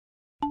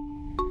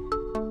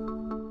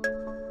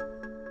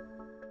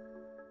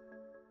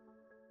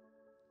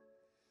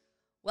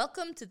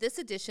Welcome to this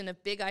edition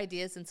of Big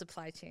Ideas in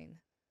Supply Chain.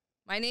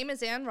 My name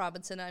is Ann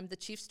Robinson. I'm the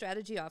Chief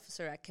Strategy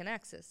Officer at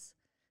Kinaxis.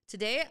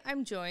 Today,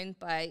 I'm joined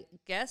by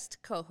guest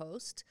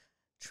co-host,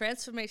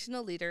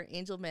 transformational leader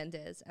Angel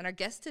Mendez, and our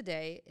guest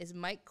today is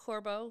Mike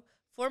Corbo,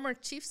 former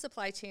Chief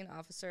Supply Chain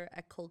Officer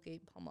at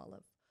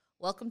Colgate-Palmolive.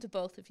 Welcome to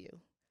both of you.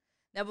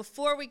 Now,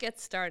 before we get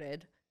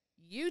started,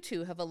 you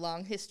two have a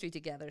long history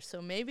together,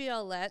 so maybe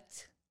I'll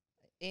let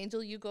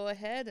Angel, you go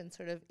ahead and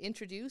sort of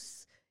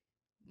introduce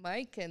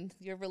Mike and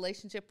your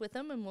relationship with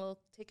him, and we'll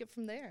take it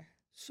from there.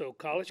 So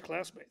college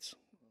classmates,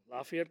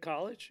 Lafayette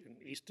College in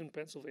Easton,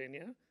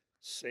 Pennsylvania,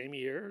 same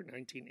year,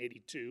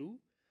 1982.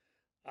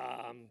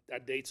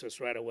 That dates us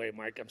right away,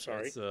 Mike, I'm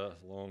sorry. That's a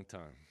long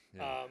time.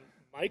 Yeah.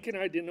 Mike and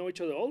I didn't know each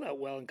other all that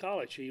well in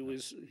college. He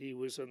was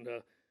in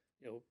the,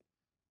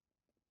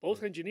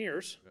 both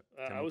engineers.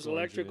 I was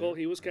electrical,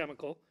 engineer. he was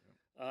chemical.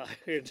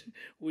 And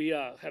we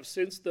have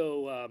since,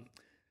 though,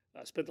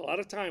 spent a lot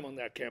of time on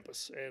that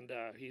campus, and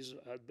he's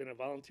been a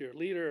volunteer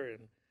leader and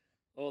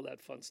all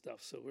that fun stuff.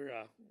 So we're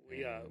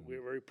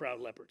very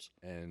proud leopards.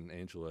 And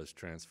Angel has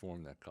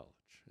transformed that college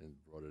and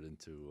brought it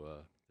into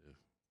the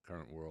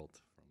current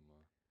world.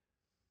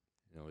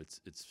 From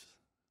it's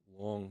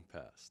long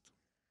past.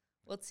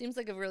 Well, it seems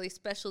like a really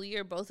special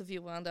year. Both of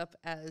you wound up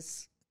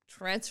as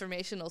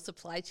transformational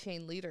supply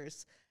chain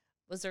leaders.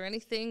 Was there any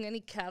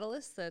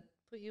catalyst that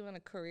put you in a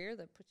career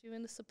that put you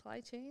into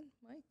supply chain,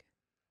 Mike?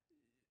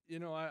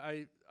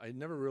 I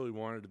never really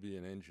wanted to be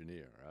an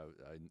engineer.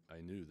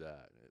 I knew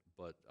that,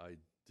 but I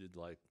did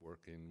like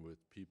working with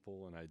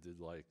people, and I did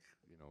like,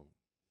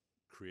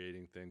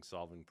 creating things,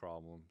 solving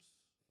problems.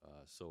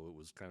 So it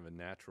was kind of a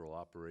natural.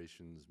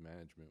 Operations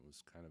management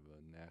was kind of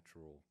a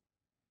natural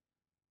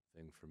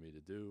thing for me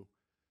to do.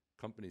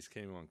 Companies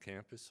came on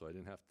campus, so I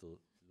didn't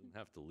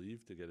have to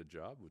leave to get a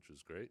job, which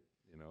was great.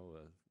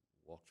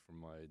 Walked from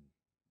my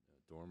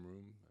dorm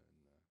room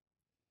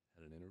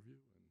and had an interview.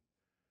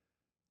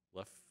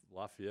 Left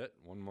Lafayette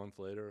 1 month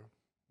later,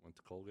 went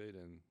to Colgate,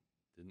 and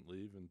didn't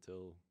leave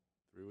until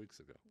 3 weeks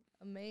ago.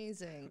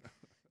 Amazing.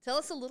 Tell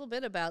us a little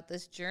bit about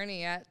this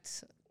journey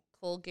at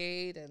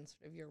Colgate and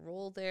sort of your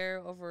role there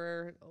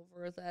over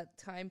that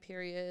time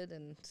period.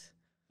 And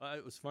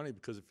it was funny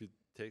because if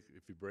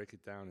you break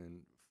it down in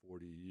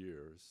 40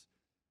 years,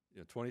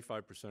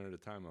 25% of the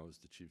time I was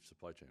the chief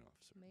supply chain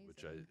officer, Amazing.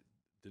 Which I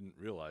didn't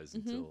realize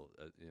until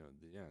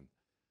the end.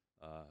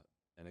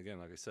 And again,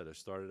 like I said, I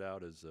started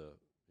out as a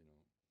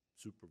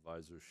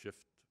supervisor,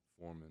 shift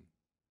foreman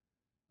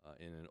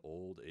in an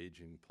old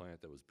aging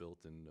plant that was built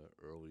in the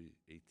early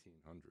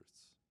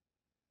 1800s,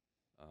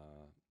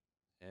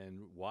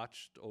 and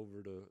watched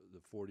over the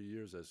 40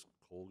 years as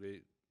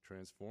Colgate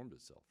transformed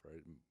itself,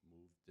 right?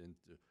 Moved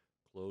into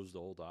closed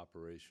old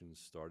operations,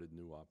 started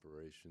new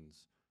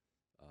operations,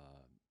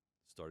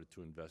 started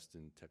to invest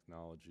in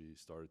technology,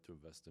 started to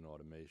invest in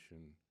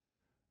automation,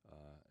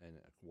 and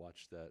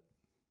watched that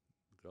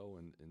go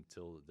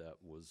until that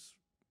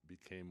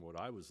became what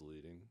I was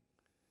leading,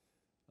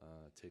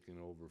 taking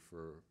over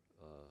for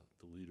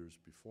the leaders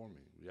before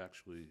me. We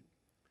actually,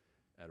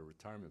 at a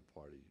retirement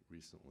party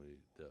recently,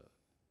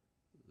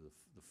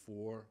 the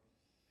four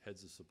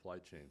heads of supply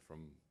chain,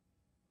 from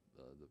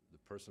the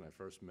person I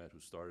first met who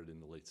started in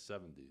the late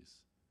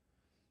 70s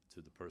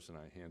to the person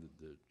I handed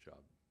the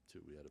job to,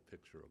 we had a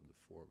picture of the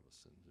four of us,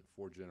 and the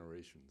 4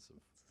 generations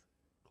of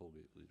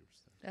Colgate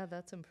leaders there. Yeah,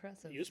 that's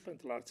impressive. You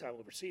spent a lot of time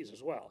overseas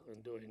as well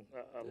and doing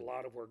a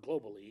lot of work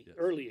globally. Yes.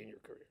 Early in your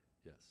career.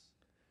 Yes.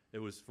 It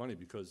was funny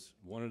because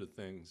one of the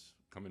things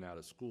coming out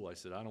of school, I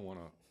said, I don't want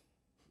to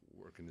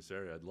work in this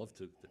area. I'd love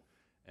to.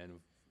 And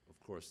of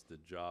course, the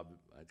job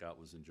I got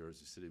was in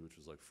Jersey City, which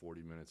was like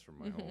 40 minutes from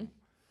my home.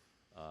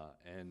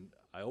 And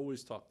I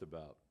always talked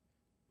about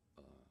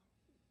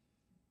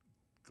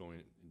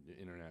going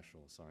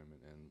international assignment,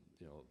 and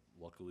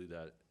luckily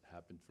that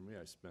happened for me.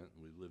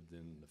 We lived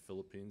in the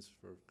Philippines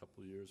for a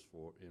couple of years,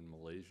 in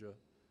Malaysia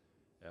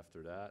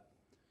after that,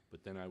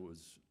 but then I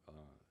was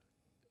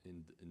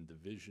in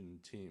division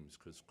teams,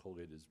 because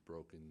Colgate is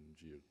broken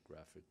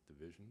geographic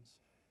divisions,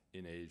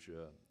 in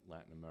Asia,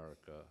 Latin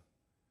America,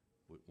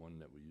 with one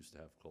that we used to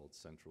have called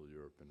Central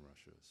Europe and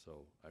Russia.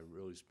 So I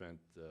really spent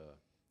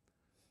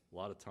a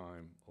lot of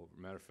time.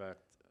 Matter of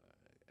fact,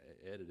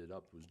 I added it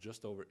up. It was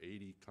just over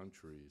 80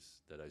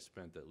 countries that I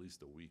spent at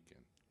least a week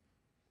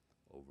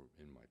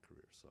in my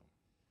career. So,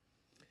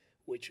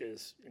 which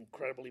is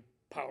incredibly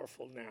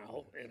powerful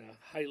now in a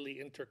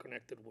highly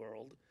interconnected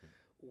world,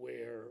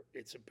 where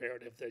it's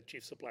imperative that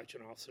chief supply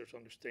chain officers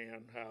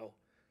understand how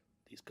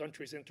these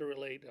countries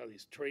interrelate, how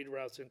these trade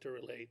routes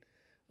interrelate,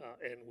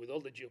 and with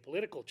all the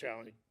geopolitical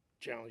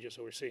challenges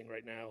that we're seeing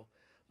right now,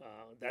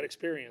 that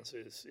experience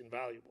is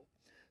invaluable.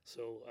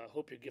 So I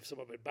hope you give some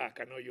of it back.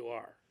 I know you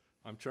are.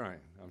 I'm trying,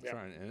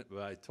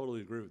 but I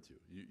totally agree with you.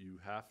 You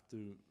have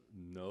to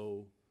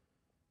know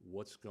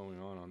what's going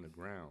on the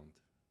ground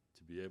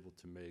to be able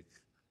to make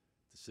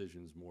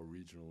decisions more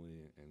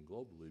regionally and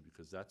globally,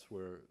 because that's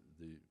where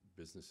the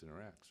business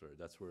interacts, right?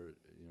 That's where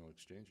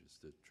exchanges,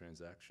 the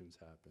transactions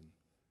happen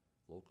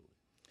locally.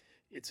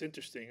 It's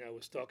interesting. I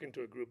was talking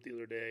to a group the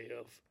other day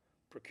of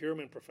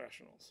procurement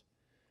professionals,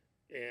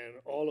 and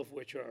all of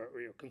which are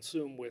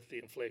consumed with the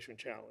inflation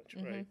challenge,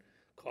 right?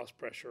 Cost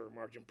pressure,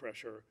 margin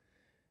pressure.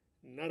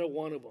 Not a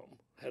one of them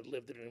had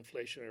lived in an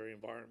inflationary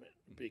environment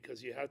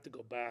because you had to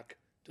go back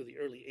to the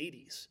early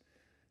 80s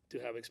to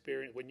have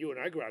experience. When you and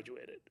I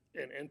graduated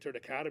and entered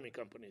academy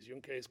companies, your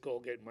case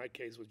Colgate, in my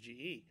case was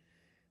GE,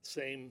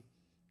 same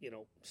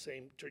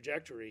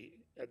trajectory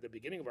at the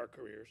beginning of our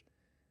careers.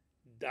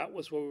 That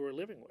was what we were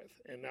living with.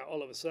 And now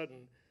all of a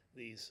sudden,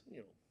 these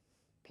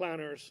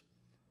planners,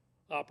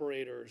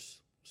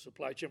 operators,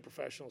 supply chain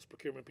professionals,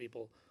 procurement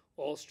people,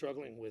 all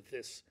struggling with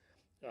this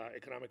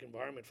economic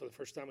environment for the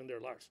first time in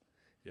their lives.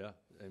 Yeah,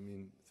 I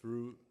mean,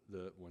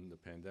 when the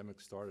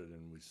pandemic started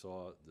and we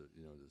saw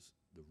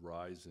the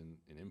rise in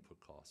input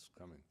costs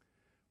coming,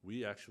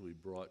 we actually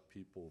brought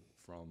people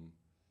from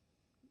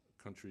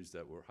countries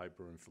that were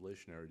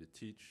hyperinflationary to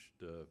teach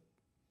the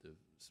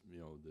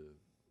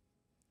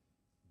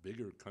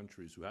bigger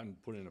countries who hadn't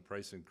put in a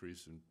price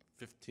increase in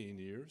 15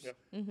 years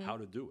how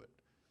to do it,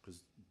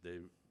 because they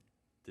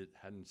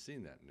hadn't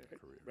seen that in their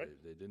career.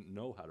 Right. They didn't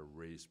know how to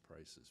raise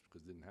prices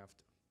because they didn't have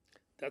to.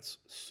 That's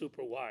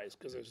super wise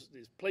because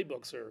these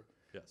playbooks are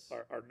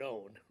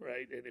known,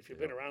 right? And if you've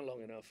been around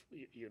long enough,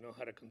 you know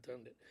how to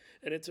contend it.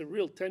 And it's a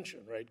real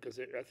tension, right? Because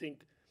I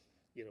think,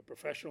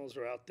 professionals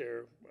are out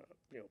there,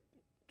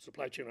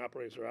 supply chain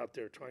operators are out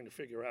there trying to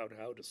figure out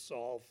how to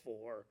solve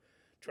for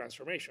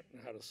transformation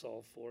and how to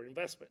solve for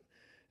investment.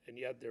 And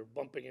yet they're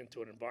bumping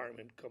into an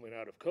environment coming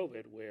out of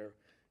COVID where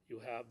you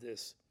have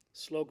this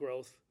slow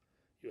growth,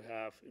 you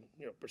have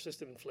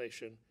persistent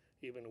inflation.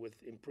 Even with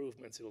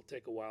improvements, it'll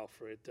take a while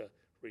for it to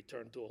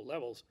return to old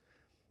levels.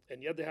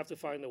 And yet they have to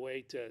find a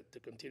way to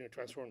continue to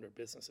transform their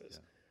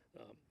businesses.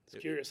 Yeah.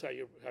 Curious how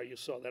you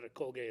saw that at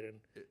Colgate. And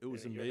it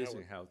was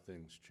amazing how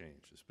things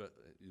changed.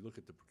 You look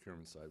at the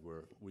procurement side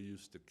where we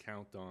used to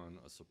count on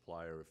a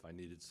supplier. If I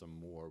needed some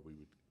more, we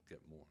would get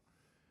more.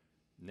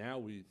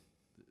 Now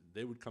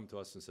they would come to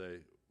us and say,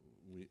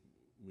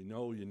 we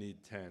know you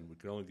need 10, we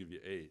can only give you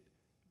 8.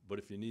 But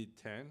if you need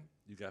 10,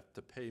 you got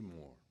to pay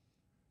more.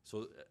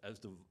 So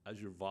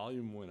as your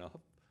volume went up,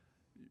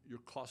 your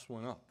costs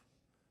went up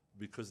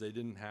because they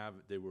didn't have,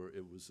 it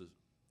was a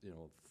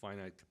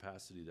finite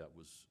capacity that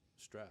was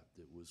strapped.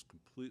 It was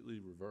completely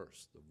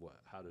reversed of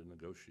how to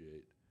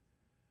negotiate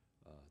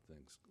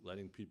things.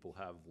 Letting people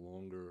have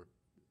longer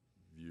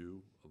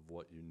view of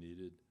what you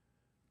needed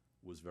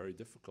was very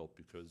difficult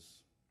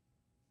because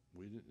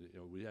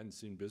we hadn't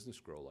seen business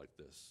grow like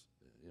this,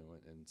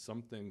 and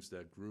some things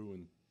that grew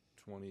in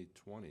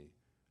 2020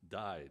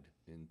 died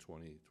in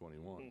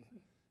 2021,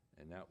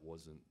 and that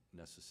wasn't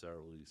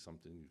necessarily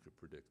something you could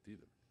predict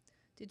either.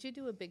 Did you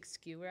do a big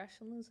SKU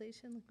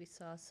rationalization? Like we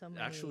saw so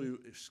many. Actually,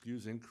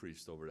 SKUs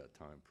increased over that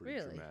time pretty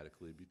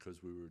dramatically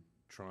because we were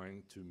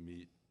trying to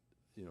meet,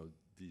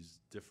 these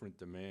different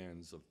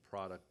demands of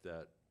product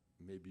that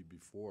maybe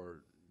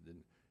before,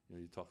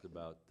 you talked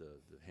about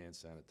the hand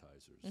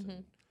sanitizers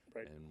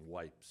and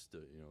wipes,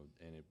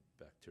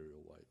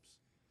 antibacterial wipes.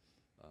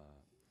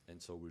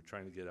 And so we're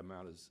trying to get them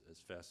out as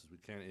fast as we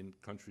can in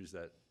countries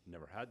that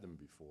never had them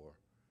before.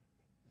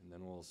 And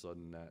then all of a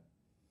sudden that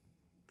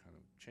kind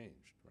of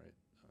changed, right?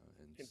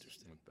 And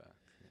Interesting. Went back.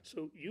 Yeah.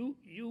 So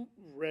you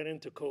ran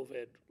into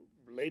COVID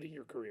late in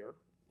your career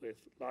with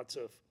lots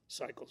of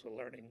cycles of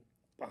learning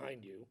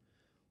behind you.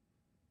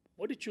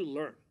 What did you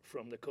learn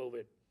from the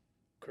COVID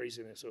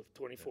craziness of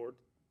 24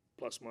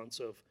 plus months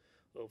of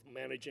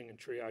managing and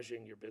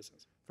triaging your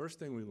business? First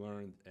thing we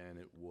learned, and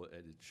it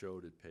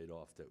showed it paid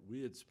off, that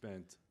we had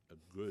spent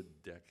a good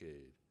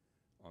decade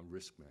on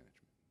risk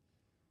management,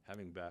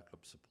 having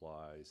backup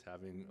supplies,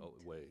 having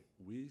a way.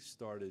 We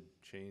started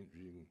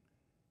changing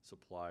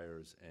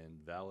suppliers and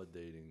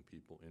validating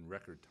people in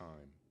record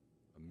time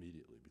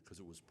immediately because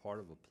it was part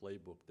of a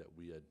playbook that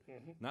we had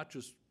not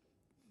just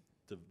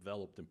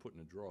developed and put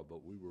in a drawer, but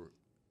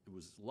it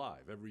was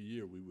live. Every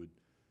year we would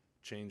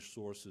change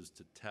sources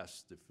to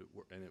test if it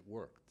were, and it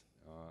worked.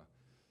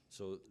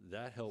 So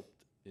that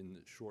helped in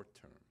the short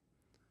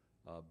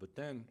term. But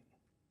then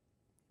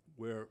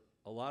where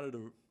a lot of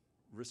the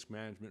risk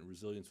management and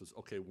resilience was,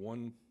 okay,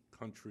 one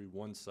country,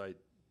 one site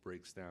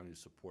breaks down, you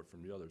support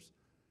from the others.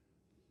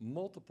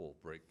 Multiple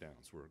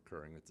breakdowns were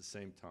occurring at the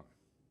same time.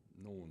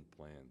 No one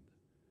planned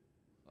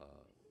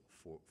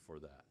for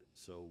that.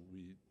 So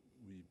we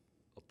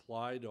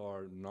applied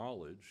our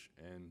knowledge,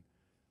 and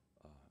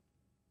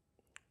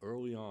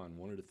early on,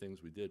 one of the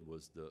things we did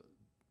was the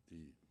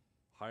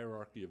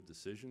hierarchy of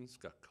decisions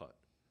got cut.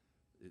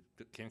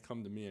 It can't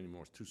come to me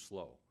anymore. It's too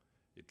slow.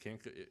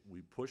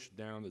 We pushed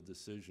down the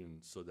decision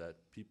so that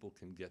people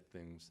can get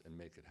things and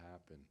make it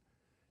happen,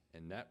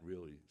 and that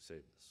really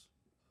saved us.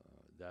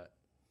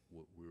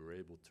 We were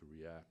able to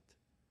react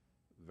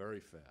very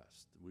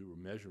fast. We were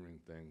measuring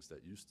things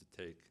that used to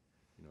take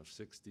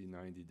 60,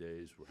 90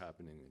 days were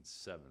happening in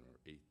 7 or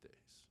 8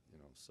 days.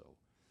 So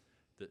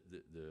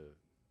the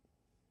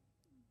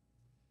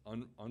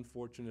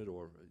unfortunate,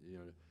 or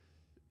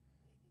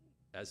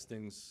as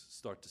things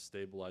start to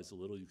stabilize a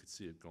little, you could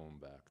see it going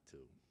back to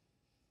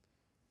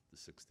the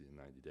 60 and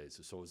 90 days.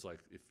 So it's like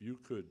if you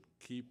could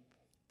keep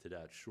to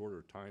that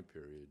shorter time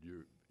period,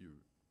 you're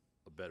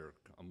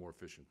a more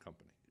efficient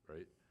company,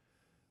 right?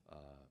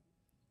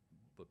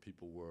 But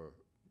people were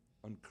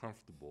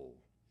uncomfortable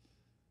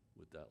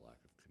with that lack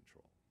of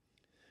control.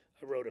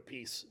 I wrote a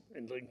piece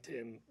in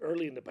LinkedIn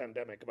early in the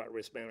pandemic about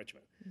risk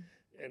management.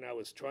 And I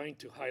was trying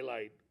to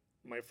highlight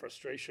my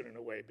frustration in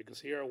a way,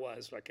 because here I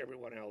was, like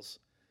everyone else,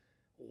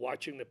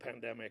 watching the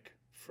pandemic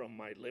from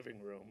my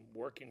living room,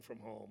 working from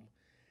home,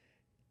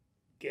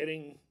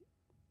 getting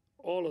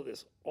all of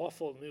this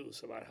awful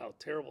news about how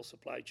terrible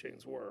supply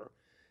chains were,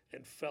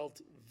 and felt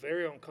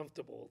very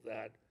uncomfortable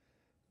that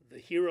the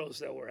heroes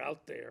that were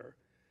out there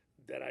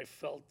that I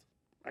felt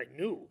I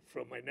knew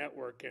from my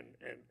network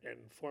and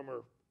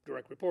former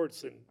direct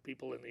reports and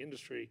people in the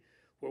industry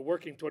were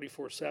working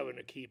 24/7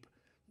 to keep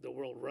the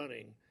world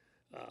running.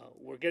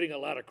 We're getting a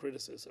lot of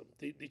criticism.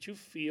 Did you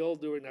feel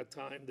during that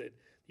time that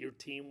your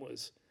team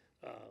was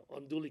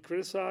unduly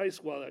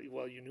criticized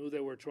while you knew they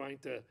were trying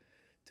to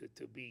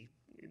be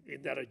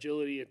in that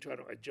agility and trying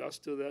to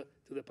adjust to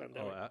the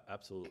pandemic? Oh,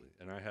 absolutely.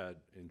 And I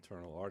had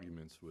internal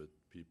arguments with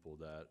people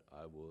that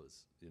I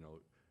was,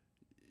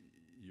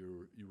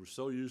 you were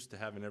so used to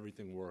having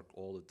everything work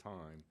all the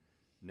time.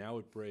 Now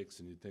it breaks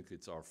and you think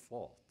it's our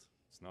fault.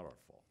 It's not our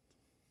fault.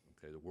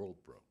 Okay, the world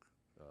broke,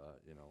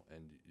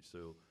 and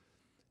so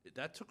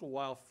that took a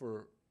while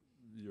for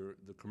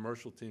the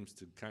commercial teams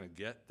to kind of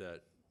get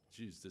that,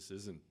 geez, this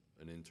isn't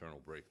an internal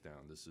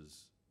breakdown. This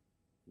is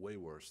way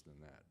worse than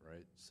that,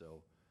 right?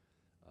 So,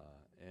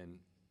 and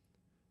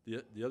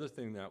the other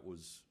thing that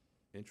was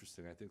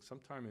interesting, I think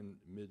sometime in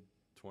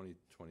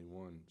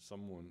mid-2021,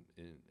 someone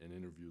in an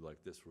interview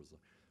like this was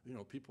like,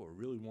 people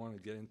really want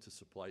to get into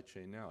supply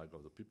chain now. I go,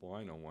 the people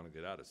I know want to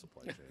get out of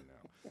supply chain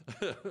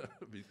now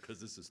because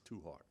this is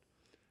too hard.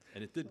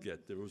 And it did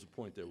there was a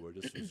point there where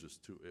this was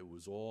just it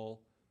was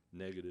all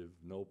negative,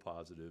 no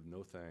positive,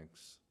 no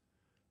thanks.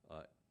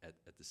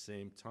 At the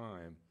same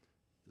time,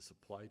 the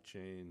supply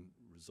chain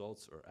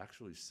results are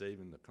actually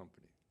saving the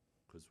company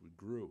because we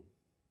grew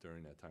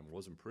during that time. It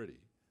wasn't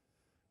pretty.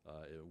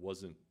 It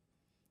wasn't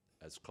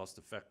as cost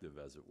effective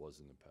as it was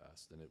in the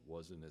past, and it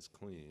wasn't as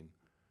clean,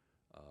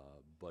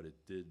 but it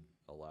did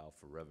allow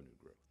for revenue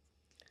growth.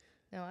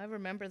 Now, I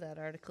remember that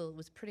article. It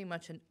was pretty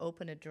much an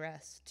open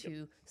address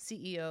to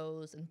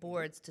CEOs and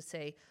boards to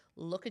say,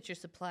 look at your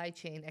supply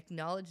chain,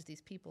 acknowledge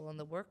these people and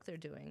the work they're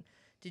doing.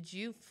 Did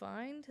you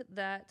find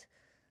that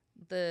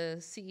the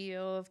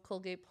CEO of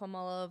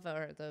Colgate-Palmolive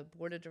or the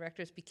board of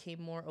directors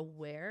became more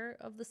aware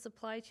of the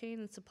supply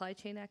chain and supply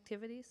chain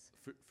activities?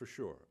 For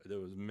sure. There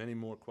was many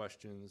more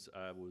questions.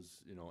 I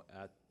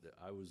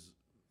was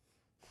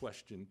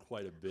questioned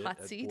quite a bit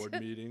Hot at seat. board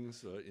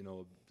meetings,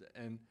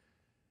 and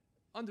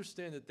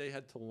understand that they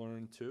had to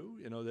learn too.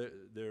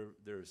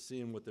 They're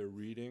seeing what they're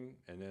reading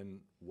and then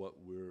what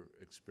we're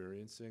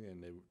experiencing,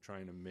 and they were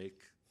trying to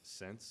make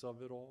sense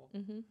of it all.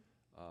 Mm-hmm.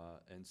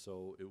 And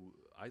so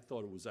I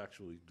thought it was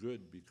actually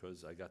good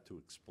because I got to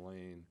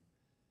explain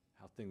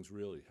how things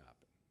really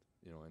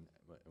happened,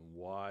 and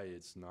why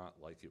it's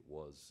not like it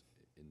was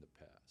in the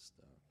past.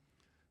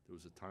 There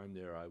was a time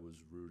there I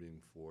was rooting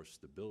for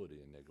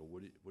stability, and they go,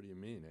 "What do you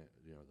mean?" I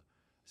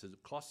said, "The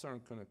costs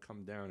aren't going to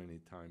come down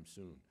anytime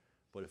soon.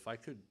 But if I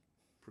could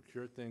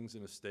procure things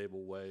in a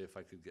stable way, if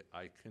I could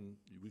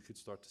we could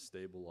start to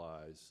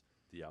stabilize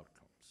the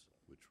outcomes,"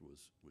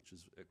 which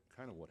is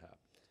kind of what happened.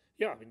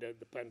 Yeah, I mean,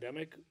 the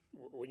pandemic,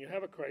 when you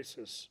have a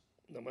crisis,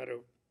 no matter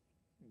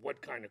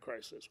what kind of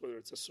crisis, whether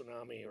it's a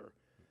tsunami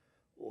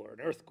or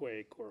an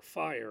earthquake or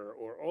fire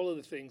or all of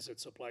the things that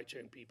supply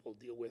chain people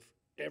deal with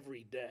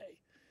every day,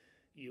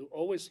 you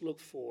always look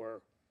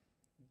for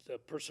the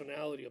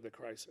personality of the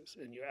crisis,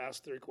 and you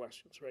ask 3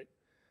 questions, right?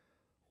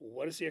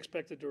 What is the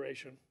expected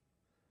duration?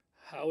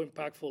 How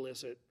impactful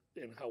is it?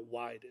 And how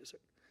wide is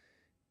it?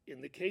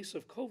 In the case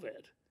of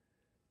COVID,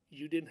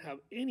 you didn't have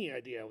any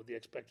idea what the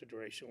expected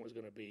duration was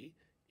going to be.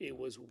 It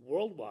was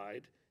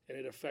worldwide, and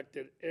it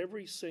affected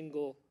every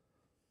single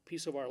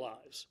piece of our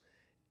lives.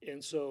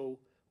 And so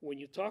when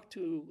you talk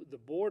to the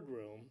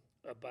boardroom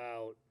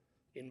about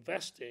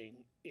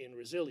investing in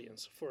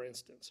resilience, for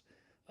instance,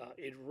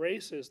 it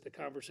raises the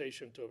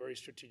conversation to a very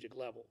strategic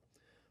level.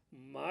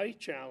 My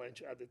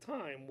challenge at the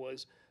time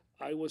was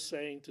I was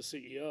saying to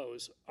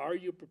CEOs, are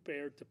you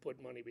prepared to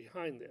put money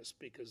behind this?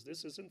 Because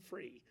this isn't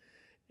free.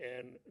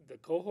 And the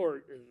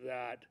cohort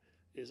that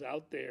is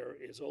out there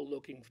is all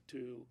looking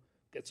to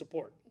get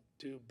support,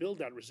 to build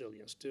that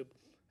resilience, to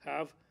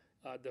have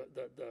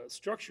the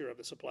structure of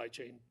the supply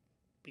chain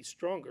be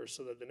stronger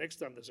so that the next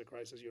time there's a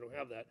crisis, you don't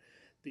have that.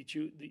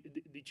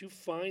 Did you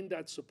find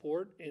that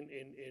support in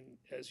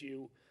as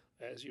you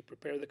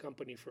prepare the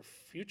company for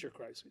future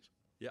crises?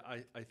 Yeah,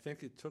 I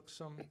think it took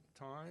some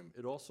time.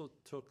 It also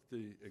took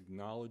the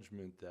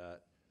acknowledgement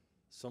that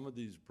some of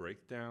these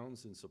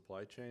breakdowns in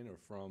supply chain are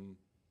from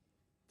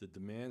the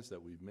demands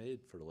that we've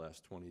made for the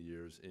last 20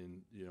 years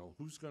in,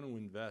 who's going to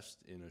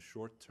invest in a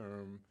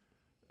short-term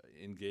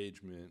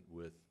engagement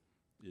with,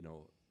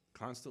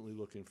 constantly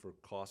looking for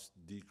cost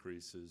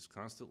decreases,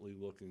 constantly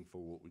looking for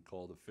what we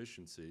call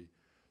efficiency.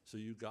 So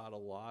you got a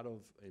lot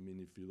of, I mean,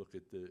 if you look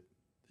at the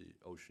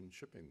ocean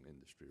shipping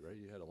industry, right?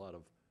 You had a lot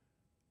of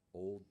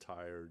old,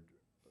 tired,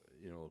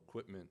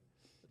 equipment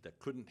that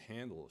couldn't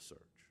handle a surge,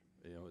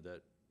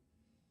 that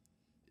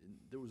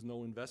there was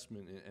no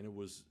investment in, and it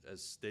was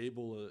as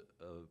stable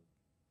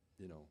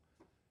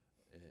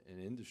an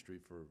industry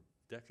for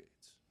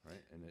decades,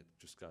 right? And it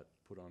just got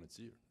put on its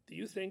ear. Do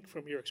you think,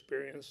 from your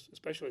experience,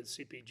 especially at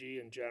CPG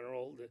in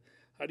general,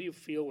 how do you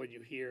feel when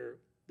you hear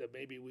that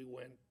maybe we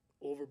went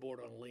overboard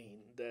on lean,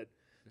 that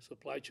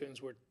supply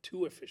chains were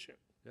too efficient?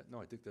 Yeah,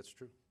 no, I think that's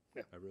true.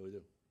 Yeah. I really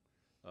do.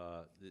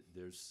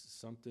 There's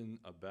something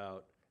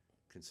about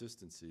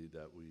consistency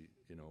that we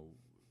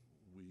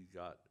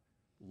got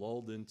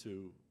lulled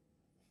into,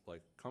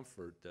 like,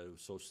 comfort, that it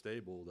was so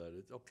stable that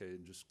it's okay,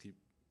 and just keep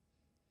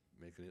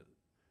making it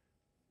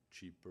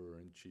cheaper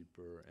and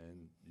cheaper,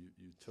 and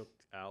you took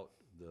out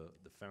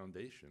the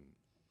foundation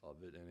of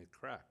it, and it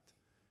cracked.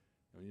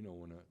 And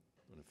when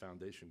a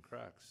foundation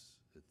cracks,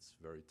 it's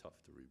very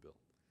tough to rebuild.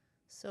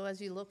 So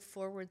as you look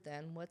forward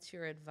then, what's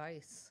your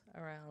advice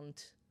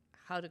around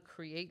how to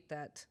create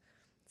that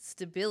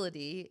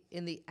stability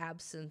in the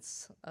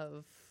absence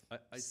of I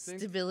think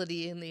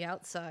stability in the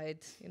outside,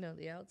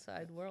 the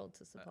outside world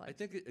to supply? I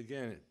think,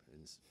 again,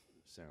 it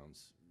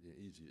sounds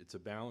easy. It's a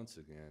balance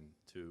again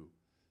to,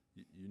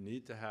 you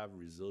need to have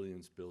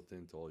resilience built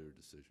into all your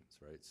decisions,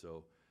 right?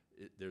 So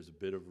there's a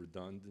bit of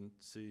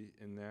redundancy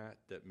in that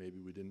maybe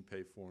we didn't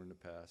pay for in the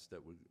past,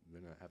 that we're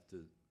going to have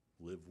to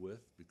live with,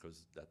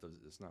 because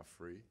it's not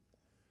free.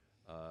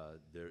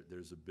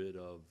 There's a bit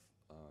of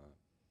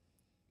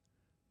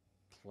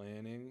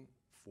planning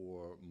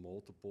for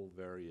multiple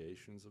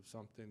variations of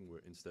something,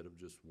 where instead of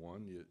just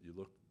one, you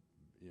look,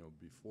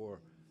 before.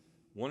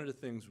 One of the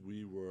things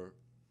we were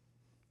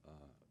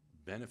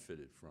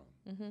benefited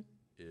from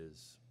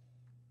is,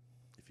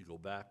 if you go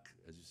back,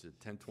 as you said,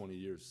 10, 20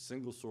 years,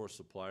 single source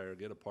supplier,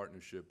 get a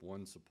partnership,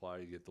 one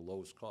supplier, you get the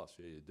lowest cost.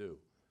 Yeah, you do.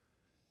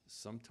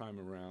 Sometime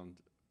around,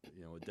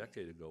 a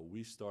decade ago,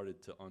 we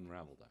started to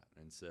unravel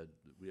that and said,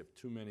 we have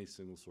too many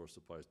single source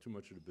suppliers, too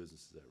much of the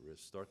business is at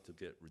risk, start to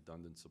get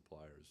redundant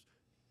suppliers,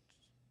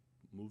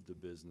 move the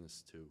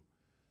business to,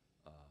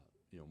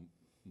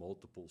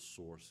 multiple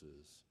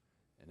sources,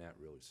 and that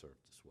really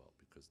served us well,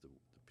 because the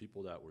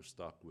people that were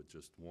stuck with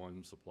just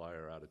one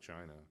supplier out of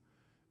China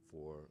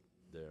for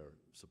their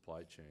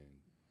supply chain,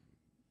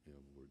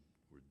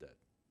 were dead.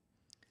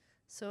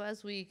 So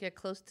as we get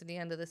close to the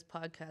end of this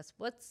podcast,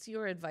 what's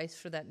your advice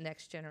for that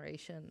next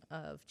generation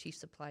of chief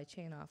supply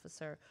chain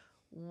officer?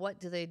 What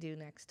do they do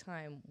next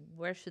time?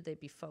 Where should they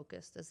be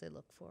focused as they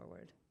look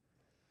forward?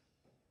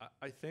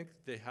 I think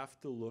they have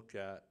to look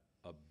at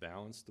a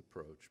balanced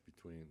approach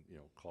between,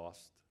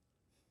 cost,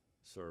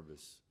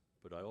 service,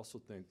 but I also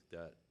think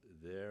that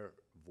their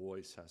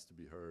voice has to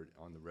be heard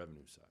on the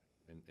revenue side,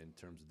 in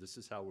terms of, this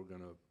is how we're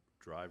going to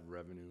drive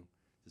revenue.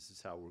 This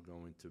is how we're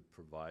going to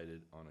provide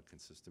it on a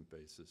consistent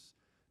basis.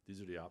 These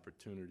are the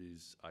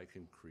opportunities I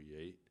can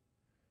create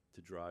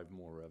to drive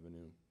more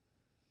revenue.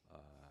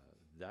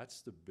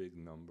 That's the big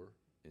number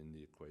in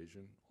the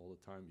equation all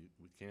the time.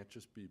 We can't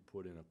just be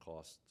put in a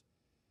cost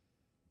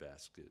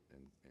basket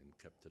and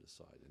kept to the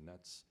side. And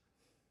that's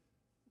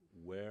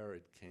where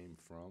it came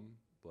from,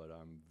 but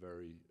I'm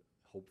very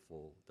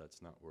hopeful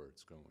that's not where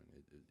it's going.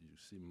 You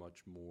see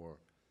much more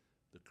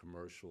the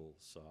commercial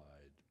side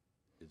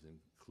is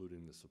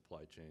including the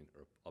supply chain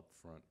up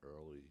front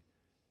early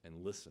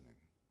and listening,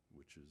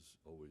 which is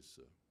always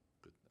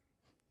a good thing.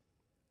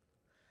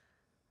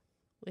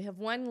 We have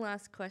one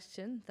last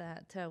question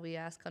that we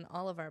ask on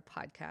all of our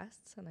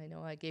podcasts, and I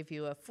know I gave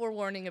you a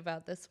forewarning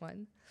about this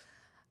one.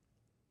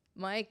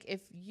 Mike,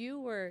 if you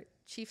were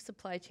Chief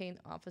Supply Chain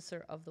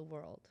Officer of the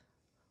world,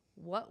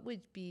 what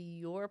would be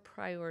your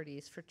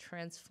priorities for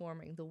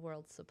transforming the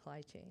world's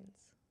supply chains?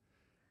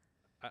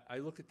 I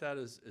look at that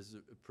as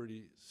a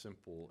pretty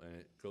simple, and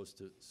it goes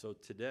to, so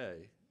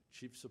today,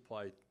 Chief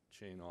Supply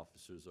Chain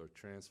Officers are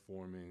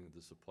transforming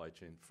the supply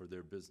chain for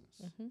their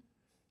business. Mm-hmm.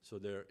 So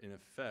they're, in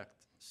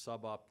effect,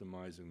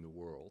 sub-optimizing the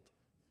world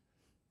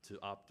to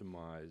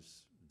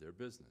optimize their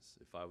business.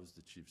 If I was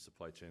the Chief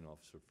Supply Chain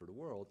Officer for the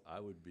world, I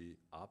would be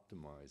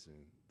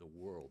optimizing the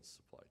world's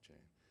supply chain.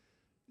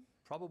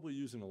 Probably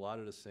using a lot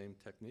of the same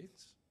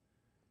techniques,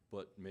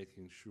 but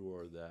making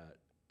sure that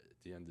at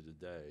the end of the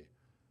day,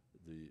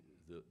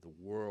 the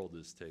world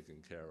is taken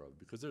care of.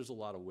 Because there's a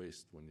lot of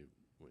waste when you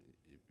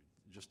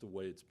just the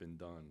way it's been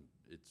done,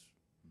 it's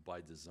by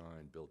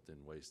design built in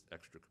waste,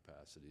 extra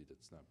capacity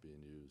that's not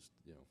being used,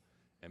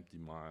 empty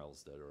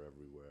miles that are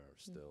everywhere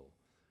still.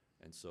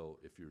 And so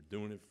if you're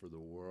doing it for the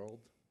world,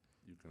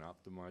 you can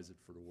optimize it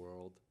for the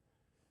world.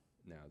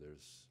 Now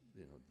there's,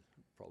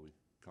 probably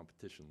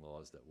competition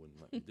laws that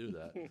wouldn't let me do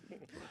that,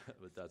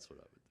 but that's what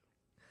I would do.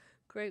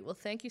 Great. Well,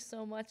 thank you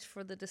so much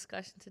for the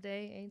discussion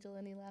today. Angel,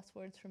 any last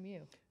words from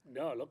you?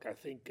 No, look, I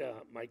think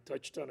Mike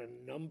touched on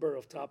a number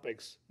of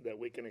topics that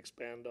we can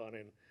expand on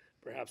in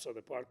perhaps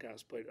other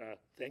podcasts, but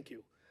thank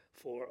you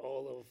for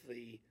all of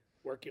the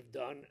work you've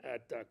done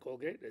at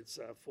Colgate. It's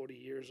 40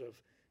 years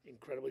of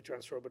incredibly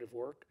transformative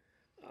work,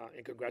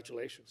 and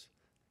congratulations.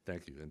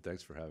 Thank you, and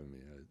thanks for having me.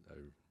 I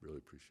really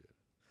appreciate it.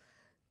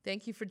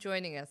 Thank you for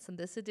joining us on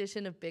this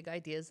edition of Big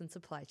Ideas in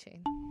Supply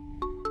Chain.